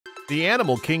The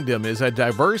animal kingdom is a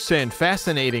diverse and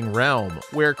fascinating realm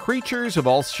where creatures of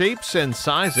all shapes and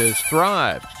sizes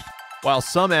thrive. While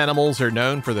some animals are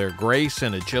known for their grace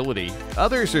and agility,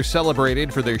 others are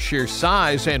celebrated for their sheer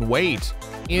size and weight.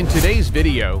 In today's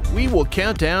video, we will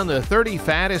count down the 30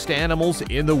 fattest animals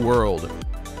in the world.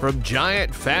 From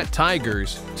giant fat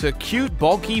tigers to cute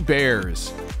bulky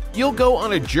bears. You'll go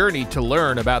on a journey to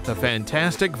learn about the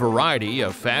fantastic variety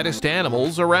of fattest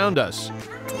animals around us.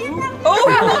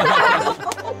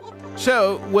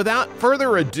 So, without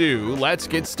further ado, let's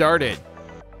get started.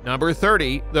 Number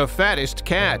 30, the fattest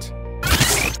cat.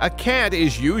 A cat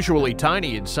is usually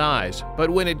tiny in size, but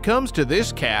when it comes to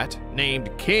this cat, named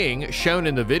King, shown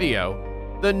in the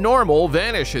video, the normal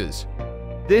vanishes.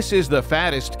 This is the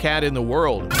fattest cat in the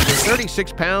world, with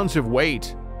 36 pounds of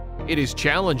weight. It is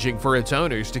challenging for its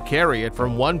owners to carry it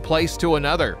from one place to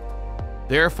another.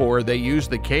 Therefore, they use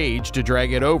the cage to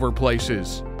drag it over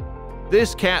places.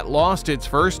 This cat lost its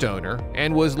first owner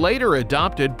and was later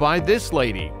adopted by this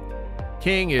lady.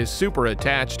 King is super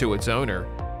attached to its owner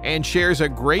and shares a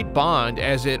great bond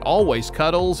as it always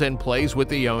cuddles and plays with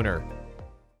the owner.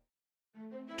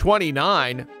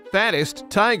 29. Fattest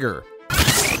tiger.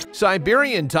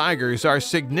 Siberian tigers are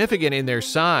significant in their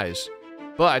size,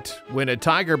 but when a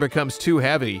tiger becomes too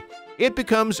heavy, it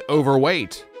becomes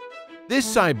overweight. This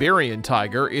Siberian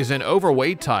tiger is an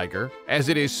overweight tiger as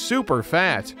it is super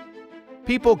fat.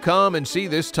 People come and see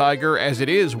this tiger as it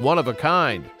is one of a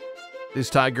kind. This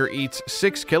tiger eats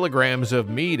 6 kilograms of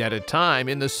meat at a time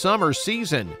in the summer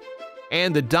season,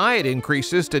 and the diet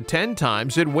increases to 10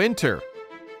 times in winter.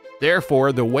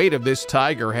 Therefore, the weight of this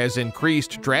tiger has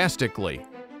increased drastically.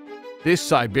 This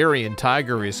Siberian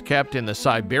tiger is kept in the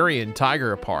Siberian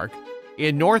Tiger Park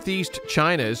in northeast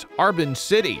China's Harbin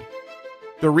City.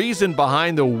 The reason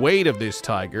behind the weight of this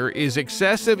tiger is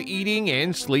excessive eating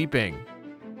and sleeping.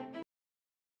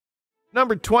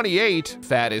 Number 28.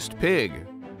 Fattest pig.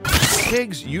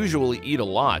 Pigs usually eat a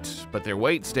lot, but their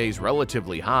weight stays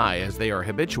relatively high as they are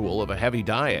habitual of a heavy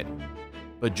diet.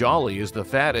 But Jolly is the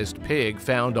fattest pig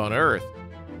found on Earth.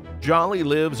 Jolly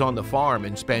lives on the farm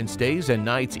and spends days and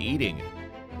nights eating.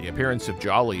 The appearance of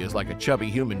Jolly is like a chubby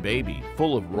human baby,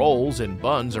 full of rolls and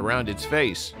buns around its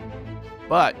face.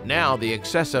 But now the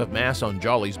excessive mass on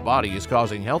Jolly's body is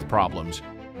causing health problems,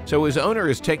 so his owner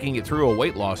is taking it through a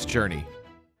weight loss journey.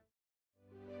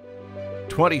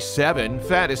 27.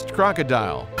 Fattest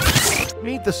crocodile.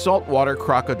 Meet the saltwater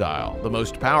crocodile, the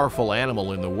most powerful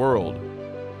animal in the world.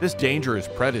 This dangerous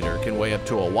predator can weigh up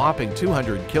to a whopping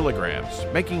 200 kilograms,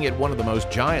 making it one of the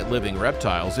most giant living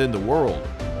reptiles in the world.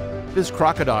 This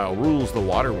crocodile rules the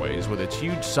waterways with its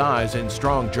huge size and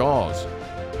strong jaws.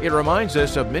 It reminds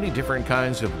us of many different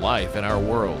kinds of life in our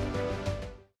world.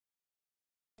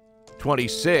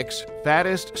 26.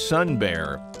 Fattest sun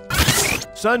bear.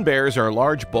 Sun bears are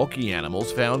large, bulky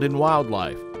animals found in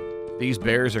wildlife. These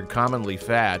bears are commonly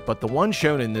fat, but the one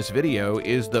shown in this video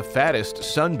is the fattest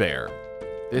sun bear.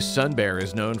 This sun bear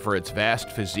is known for its vast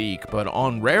physique, but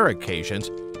on rare occasions,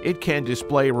 it can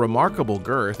display remarkable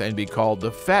girth and be called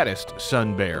the fattest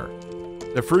sun bear.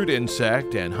 The fruit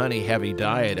insect and honey-heavy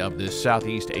diet of this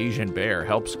Southeast Asian bear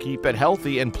helps keep it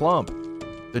healthy and plump.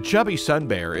 The chubby sun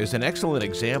bear is an excellent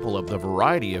example of the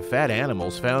variety of fat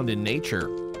animals found in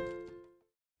nature.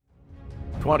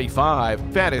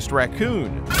 25. Fattest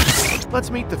raccoon. Let's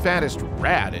meet the fattest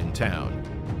rat in town.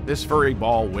 This furry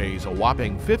ball weighs a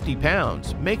whopping 50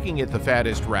 pounds, making it the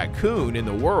fattest raccoon in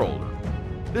the world.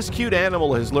 This cute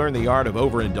animal has learned the art of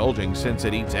overindulging since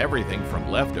it eats everything from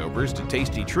leftovers to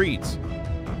tasty treats.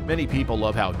 Many people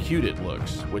love how cute it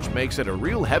looks, which makes it a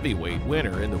real heavyweight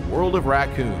winner in the world of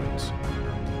raccoons.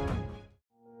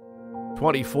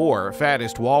 24.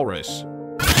 Fattest walrus.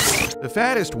 The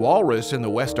fattest walrus in the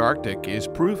West Arctic is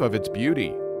proof of its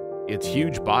beauty. Its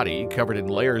huge body, covered in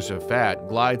layers of fat,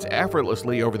 glides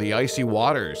effortlessly over the icy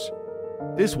waters.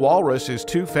 This walrus is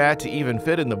too fat to even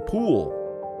fit in the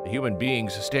pool. The human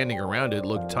beings standing around it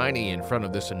look tiny in front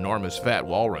of this enormous fat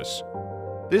walrus.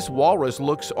 This walrus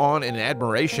looks on in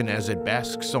admiration as it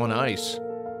basks on ice.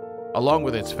 Along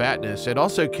with its fatness, it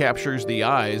also captures the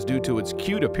eyes due to its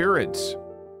cute appearance.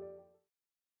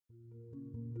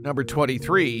 Number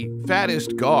 23.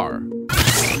 Fattest gar.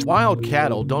 Wild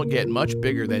cattle don't get much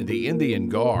bigger than the Indian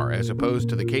gar as opposed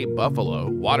to the Cape buffalo,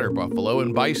 water buffalo,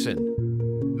 and bison.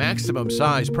 Maximum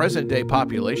size present-day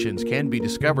populations can be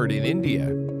discovered in India,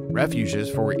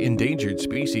 refuges for endangered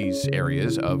species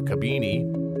areas of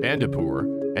Kabini, Bandipur,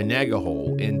 and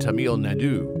Nagahole in Tamil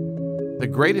Nadu. The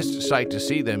greatest sight to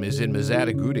see them is in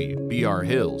Mazadagudi, BR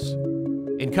Hills.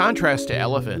 In contrast to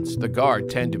elephants, the gar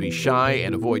tend to be shy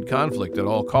and avoid conflict at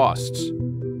all costs.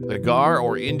 The gar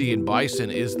or Indian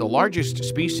bison is the largest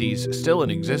species still in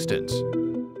existence.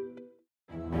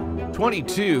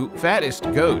 22.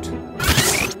 Fattest goat.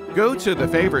 Goats are the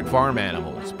favorite farm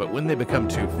animals, but when they become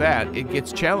too fat, it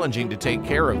gets challenging to take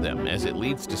care of them as it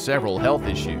leads to several health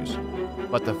issues.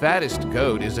 But the fattest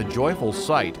goat is a joyful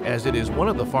sight as it is one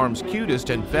of the farm's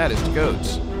cutest and fattest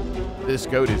goats. This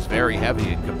goat is very heavy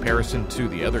in comparison to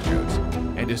the other goats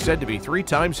and is said to be 3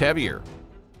 times heavier.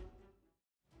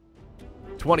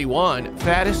 21.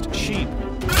 Fattest sheep.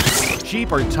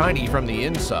 Sheep are tiny from the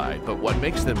inside, but what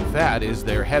makes them fat is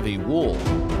their heavy wool.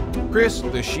 Chris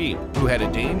the sheep, who had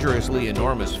a dangerously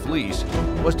enormous fleece,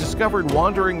 was discovered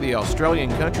wandering the Australian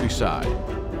countryside.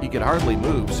 He could hardly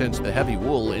move since the heavy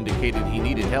wool indicated he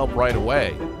needed help right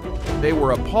away. They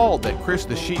were appalled that Chris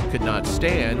the sheep could not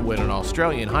stand when an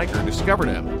Australian hiker discovered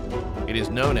him. It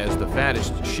is known as the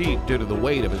fattest sheep due to the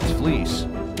weight of its fleece.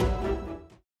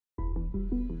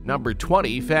 Number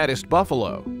 20. Fattest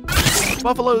buffalo.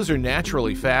 Buffaloes are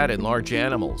naturally fat and large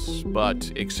animals,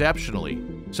 but exceptionally,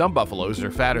 some buffaloes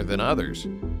are fatter than others.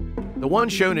 The one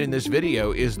shown in this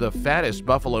video is the fattest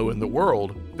buffalo in the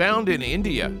world, found in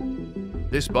India.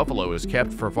 This buffalo is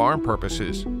kept for farm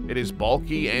purposes. It is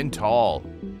bulky and tall.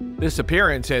 This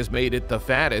appearance has made it the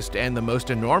fattest and the most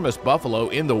enormous buffalo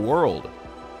in the world.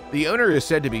 The owner is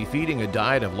said to be feeding a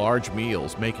diet of large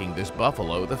meals, making this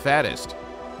buffalo the fattest.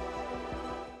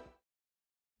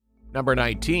 Number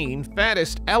 19.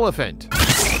 Fattest elephant.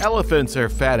 Elephants are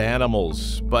fat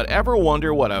animals, but ever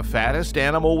wonder what a fattest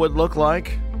animal would look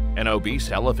like? An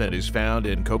obese elephant is found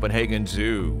in Copenhagen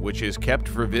Zoo, which is kept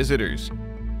for visitors.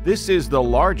 This is the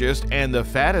largest and the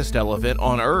fattest elephant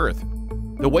on Earth.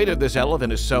 The weight of this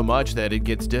elephant is so much that it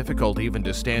gets difficult even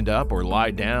to stand up or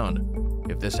lie down.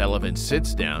 If this elephant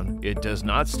sits down, it does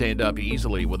not stand up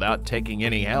easily without taking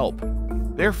any help.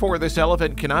 Therefore, this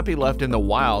elephant cannot be left in the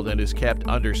wild and is kept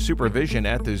under supervision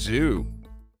at the zoo.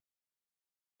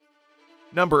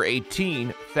 Number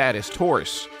 18. Fattest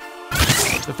horse.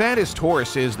 The fattest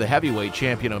horse is the heavyweight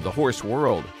champion of the horse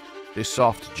world. This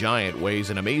soft giant weighs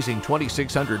an amazing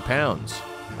 2,600 pounds,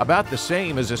 about the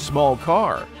same as a small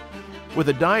car. With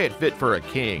a diet fit for a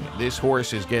king, this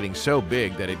horse is getting so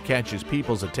big that it catches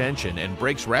people's attention and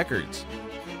breaks records.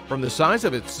 From the size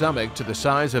of its stomach to the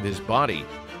size of his body,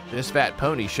 this fat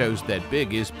pony shows that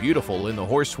big is beautiful in the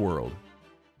horse world.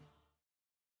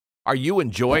 Are you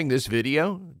enjoying this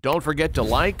video? Don't forget to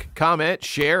like, comment,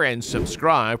 share, and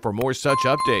subscribe for more such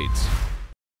updates.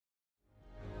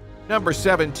 Number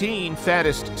 17.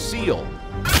 Fattest seal.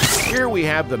 Here we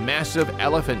have the massive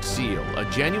elephant seal, a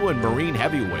genuine marine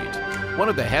heavyweight. One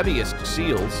of the heaviest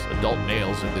seals, adult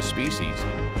males of the species,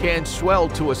 can swell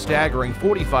to a staggering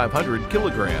 4,500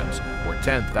 kilograms or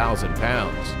 10,000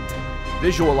 pounds.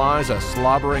 Visualize a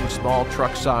slobbering, small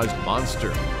truck-sized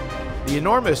monster. The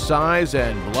enormous size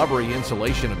and blubbery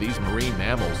insulation of these marine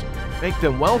mammals make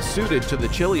them well suited to the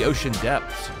chilly ocean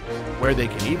depths, where they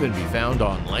can even be found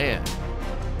on land.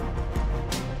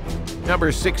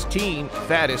 Number 16.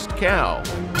 Fattest cow.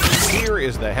 Here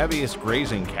is the heaviest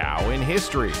grazing cow in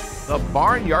history, the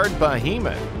barnyard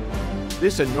behemoth.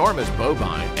 This enormous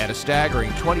bovine, at a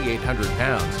staggering 2,800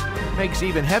 pounds, makes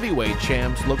even heavyweight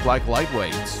champs look like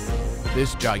lightweights.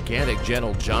 This gigantic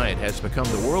gentle giant has become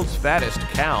the world's fattest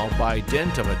cow by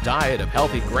dint of a diet of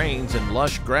healthy grains and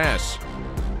lush grass.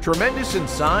 Tremendous in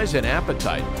size and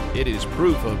appetite, it is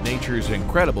proof of nature's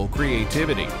incredible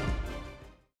creativity.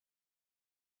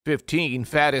 15.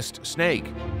 Fattest snake.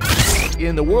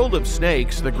 In the world of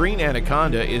snakes, the green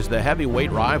anaconda is the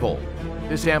heavyweight rival.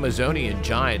 This Amazonian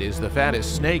giant is the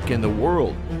fattest snake in the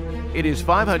world. It is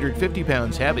 550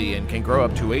 pounds heavy and can grow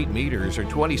up to 8 meters or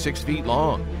 26 feet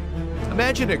long.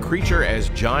 Imagine a creature as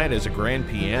giant as a grand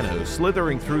piano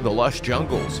slithering through the lush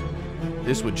jungles.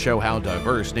 This would show how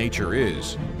diverse nature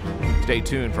is. Stay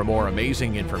tuned for more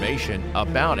amazing information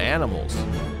about animals.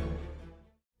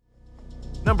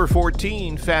 Number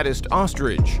 14. Fattest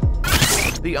ostrich.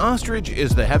 The ostrich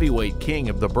is the heavyweight king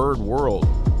of the bird world.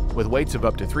 With weights of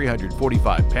up to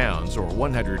 345 pounds or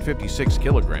 156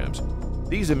 kilograms,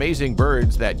 these amazing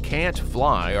birds that can't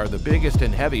fly are the biggest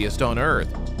and heaviest on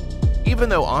Earth. Even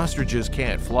though ostriches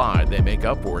can't fly, they make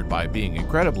up for it by being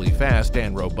incredibly fast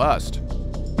and robust.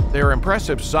 Their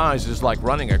impressive size is like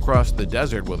running across the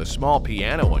desert with a small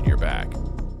piano on your back.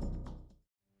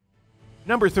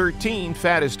 Number 13.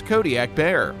 Fattest Kodiak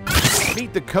bear.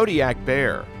 Meet the Kodiak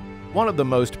bear, one of the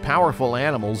most powerful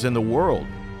animals in the world.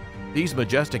 These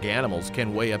majestic animals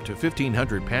can weigh up to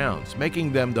 1,500 pounds,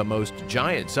 making them the most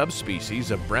giant subspecies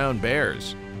of brown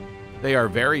bears. They are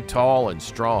very tall and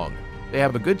strong. They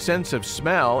have a good sense of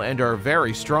smell and are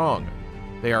very strong.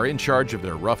 They are in charge of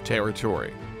their rough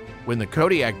territory. When the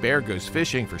Kodiak bear goes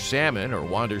fishing for salmon or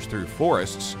wanders through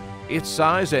forests, its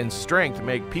size and strength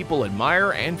make people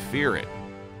admire and fear it.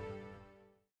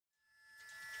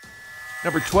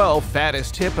 Number 12.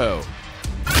 Fattest hippo.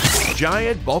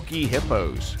 Giant, bulky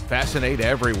hippos fascinate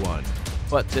everyone.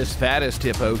 But this fattest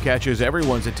hippo catches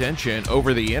everyone's attention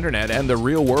over the internet and the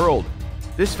real world.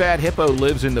 This fat hippo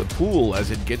lives in the pool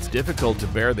as it gets difficult to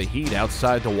bear the heat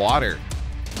outside the water.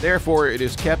 Therefore, it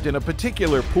is kept in a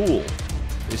particular pool.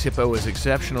 This hippo is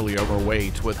exceptionally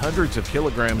overweight, with hundreds of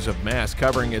kilograms of mass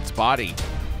covering its body.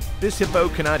 This hippo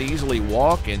cannot easily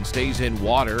walk and stays in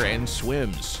water and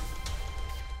swims.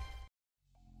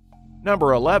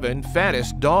 Number 11.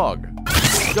 Fattest dog.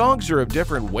 Dogs are of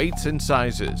different weights and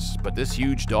sizes, but this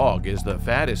huge dog is the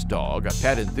fattest dog a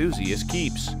pet enthusiast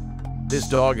keeps. This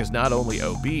dog is not only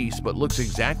obese, but looks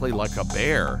exactly like a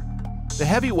bear. The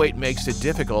heavy weight makes it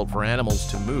difficult for animals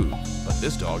to move, but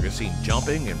this dog is seen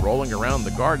jumping and rolling around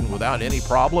the garden without any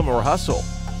problem or hustle.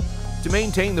 To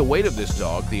maintain the weight of this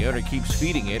dog, the owner keeps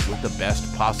feeding it with the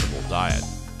best possible diet.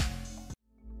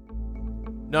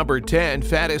 Number 10.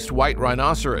 Fattest white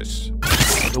rhinoceros.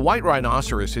 The white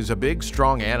rhinoceros is a big,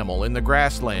 strong animal in the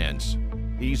grasslands.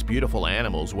 These beautiful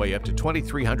animals weigh up to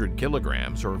 2,300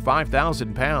 kilograms or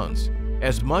 5,000 pounds,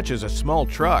 as much as a small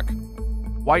truck.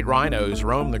 White rhinos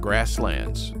roam the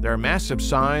grasslands. Their massive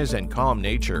size and calm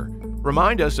nature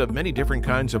remind us of many different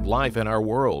kinds of life in our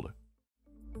world.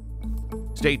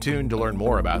 Stay tuned to learn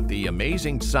more about the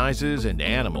amazing sizes and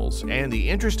animals and the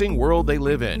interesting world they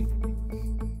live in.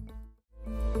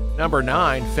 Number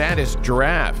 9. Fattest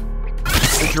giraffe.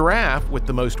 The giraffe with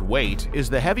the most weight is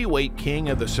the heavyweight king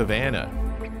of the savannah.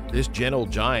 This gentle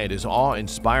giant is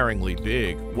awe-inspiringly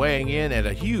big, weighing in at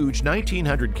a huge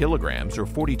 1,900 kilograms or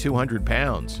 4,200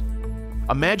 pounds.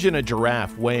 Imagine a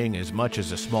giraffe weighing as much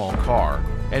as a small car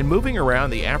and moving around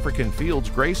the African fields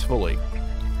gracefully.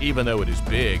 Even though it is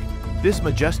big, this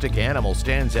majestic animal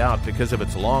stands out because of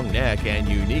its long neck and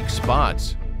unique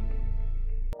spots.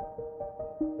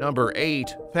 Number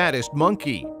 8. Fattest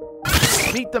monkey.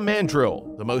 Meet the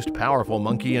mandrill, the most powerful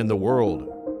monkey in the world.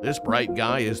 This bright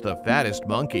guy is the fattest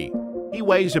monkey. He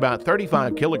weighs about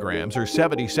 35 kilograms or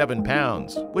 77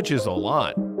 pounds, which is a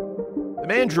lot. The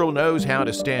mandrill knows how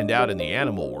to stand out in the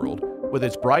animal world with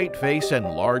its bright face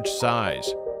and large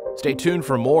size. Stay tuned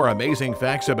for more amazing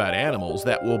facts about animals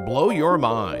that will blow your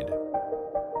mind.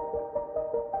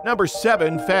 Number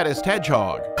 7. Fattest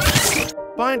hedgehog.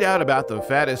 Find out about the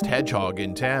fattest hedgehog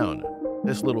in town.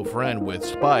 This little friend with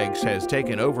spikes has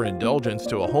taken overindulgence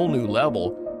to a whole new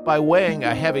level by weighing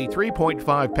a heavy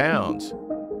 3.5 pounds.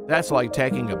 That's like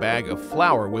taking a bag of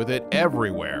flour with it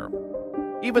everywhere.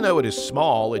 Even though it is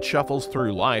small, it shuffles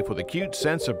through life with a cute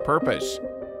sense of purpose,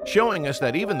 showing us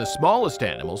that even the smallest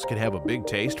animals can have a big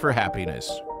taste for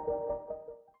happiness.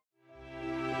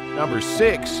 Number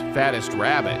 6. Fattest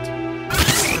rabbit.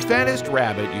 The fattest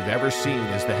rabbit you've ever seen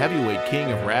is the heavyweight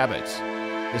king of rabbits.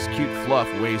 This cute fluff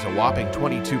weighs a whopping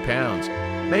 22 pounds,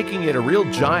 making it a real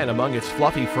giant among its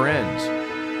fluffy friends.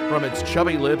 From its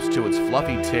chubby lips to its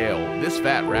fluffy tail, this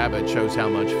fat rabbit shows how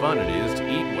much fun it is to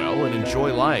eat well and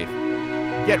enjoy life.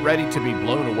 Get ready to be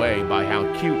blown away by how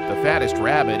cute the fattest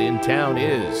rabbit in town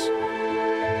is.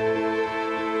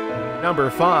 Number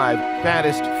 5.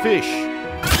 Fattest fish.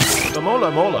 The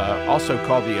mola mola, also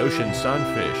called the ocean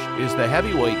sunfish, is the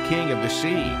heavyweight king of the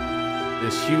sea.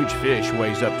 This huge fish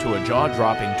weighs up to a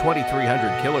jaw-dropping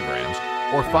 2,300 kilograms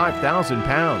or 5,000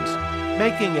 pounds,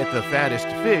 making it the fattest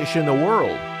fish in the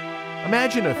world.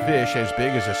 Imagine a fish as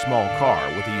big as a small car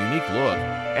with a unique look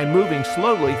and moving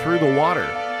slowly through the water.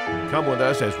 Come with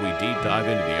us as we deep dive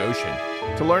into the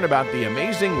ocean to learn about the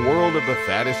amazing world of the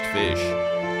fattest fish.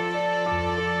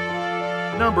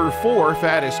 Number 4.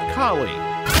 Fattest collie.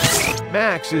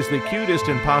 Max is the cutest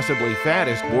and possibly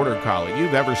fattest border collie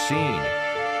you've ever seen.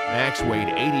 Max weighed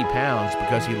 80 pounds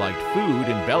because he liked food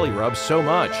and belly rubs so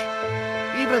much.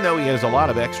 Even though he has a lot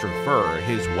of extra fur,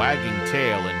 his wagging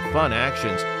tail and fun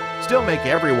actions still make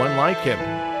everyone like him.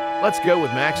 Let's go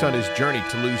with Max on his journey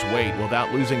to lose weight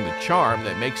without losing the charm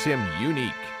that makes him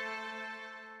unique.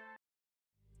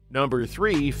 Number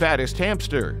 3. Fattest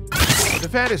hamster. The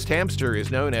fattest hamster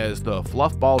is known as the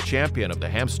fluffball champion of the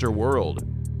hamster world.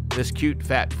 This cute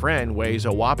fat friend weighs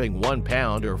a whopping 1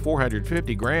 pound or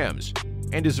 450 grams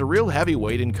and is a real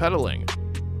heavyweight in cuddling.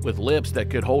 With lips that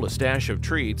could hold a stash of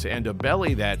treats and a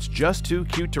belly that's just too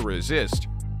cute to resist,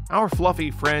 our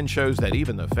fluffy friend shows that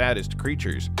even the fattest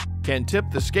creatures can tip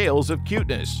the scales of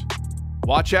cuteness.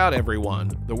 Watch out,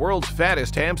 everyone. The world's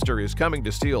fattest hamster is coming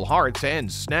to steal hearts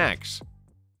and snacks.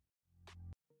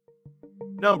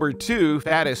 Number 2.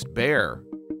 Fattest bear.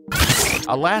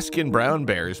 Alaskan brown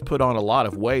bears put on a lot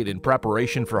of weight in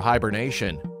preparation for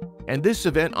hibernation, and this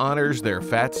event honors their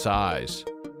fat size.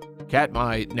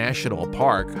 Katmai National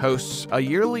Park hosts a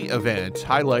yearly event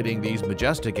highlighting these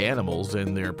majestic animals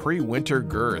in their pre-winter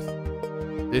girth.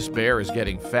 This bear is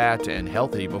getting fat and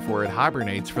healthy before it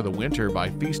hibernates for the winter by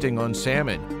feasting on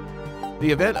salmon.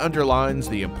 The event underlines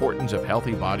the importance of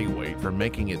healthy body weight for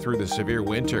making it through the severe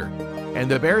winter,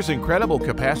 and the bear's incredible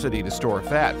capacity to store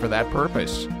fat for that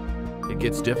purpose. It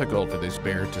gets difficult for this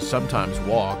bear to sometimes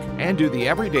walk and do the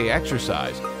everyday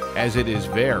exercise, as it is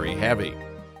very heavy.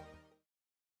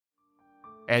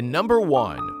 And number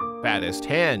 1, fattest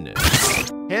hen.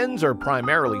 Hens are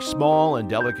primarily small and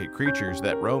delicate creatures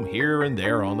that roam here and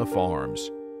there on the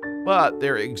farms. But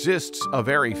there exists a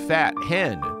very fat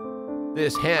hen.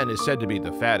 This hen is said to be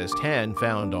the fattest hen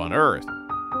found on Earth.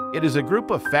 It is a group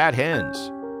of fat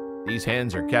hens. These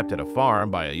hens are kept at a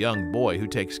farm by a young boy who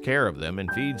takes care of them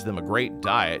and feeds them a great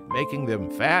diet, making them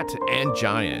fat and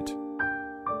giant.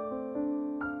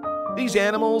 These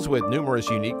animals, with numerous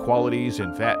unique qualities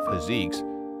and fat physiques,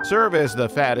 serve as the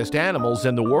fattest animals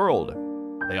in the world.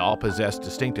 They all possess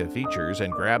distinctive features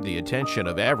and grab the attention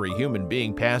of every human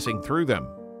being passing through them.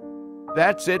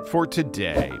 That's it for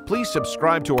today. Please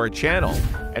subscribe to our channel,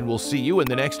 and we'll see you in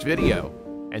the next video.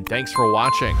 And thanks for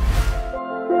watching.